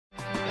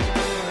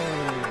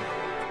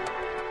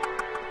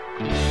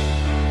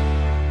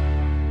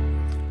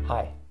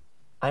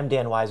I'm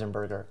Dan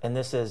Weisenberger, and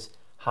this is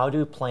How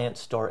Do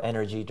Plants Store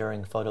Energy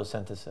During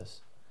Photosynthesis?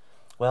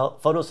 Well,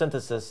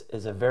 photosynthesis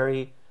is a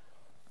very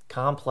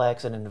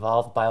complex and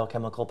involved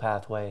biochemical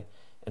pathway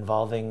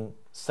involving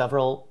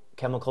several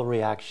chemical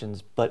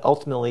reactions, but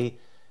ultimately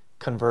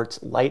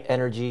converts light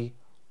energy,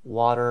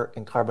 water,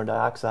 and carbon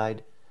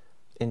dioxide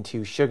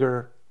into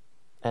sugar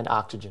and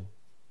oxygen.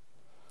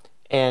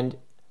 And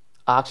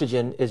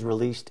oxygen is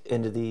released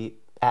into the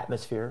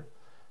atmosphere,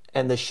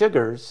 and the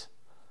sugars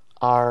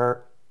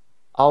are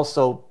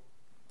also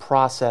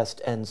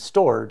processed and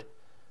stored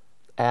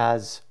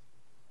as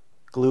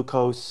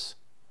glucose,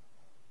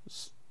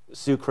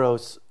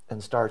 sucrose,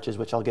 and starches,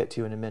 which I'll get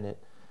to in a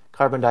minute.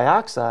 Carbon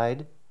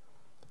dioxide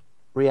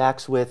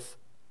reacts with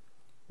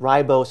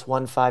ribose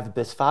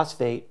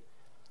 1,5-bisphosphate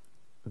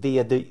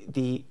via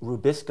the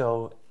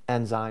Rubisco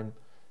enzyme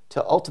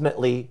to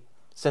ultimately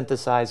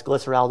synthesize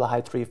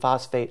glyceraldehyde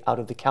 3-phosphate out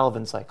of the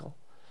Calvin cycle.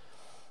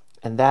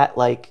 And that,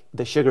 like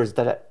the sugars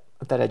that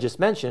I just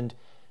mentioned,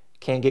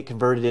 can get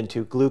converted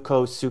into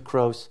glucose,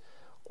 sucrose,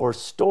 or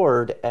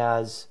stored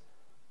as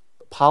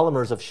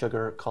polymers of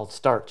sugar called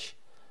starch.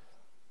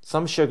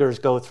 Some sugars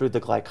go through the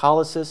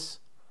glycolysis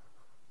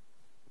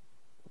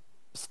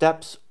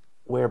steps,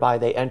 whereby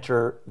they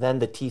enter then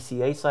the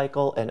TCA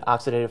cycle and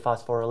oxidative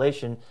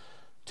phosphorylation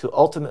to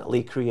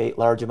ultimately create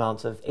large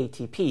amounts of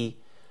ATP,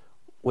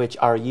 which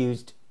are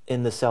used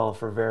in the cell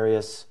for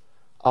various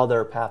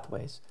other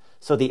pathways.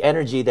 So the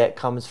energy that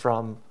comes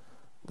from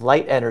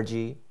light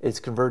energy is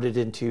converted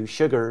into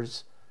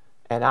sugars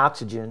and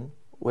oxygen,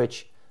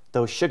 which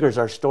those sugars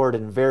are stored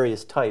in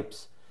various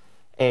types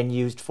and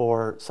used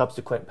for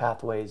subsequent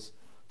pathways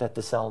that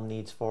the cell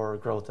needs for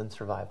growth and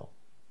survival.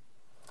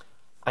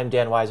 I'm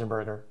Dan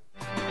Weisenberger.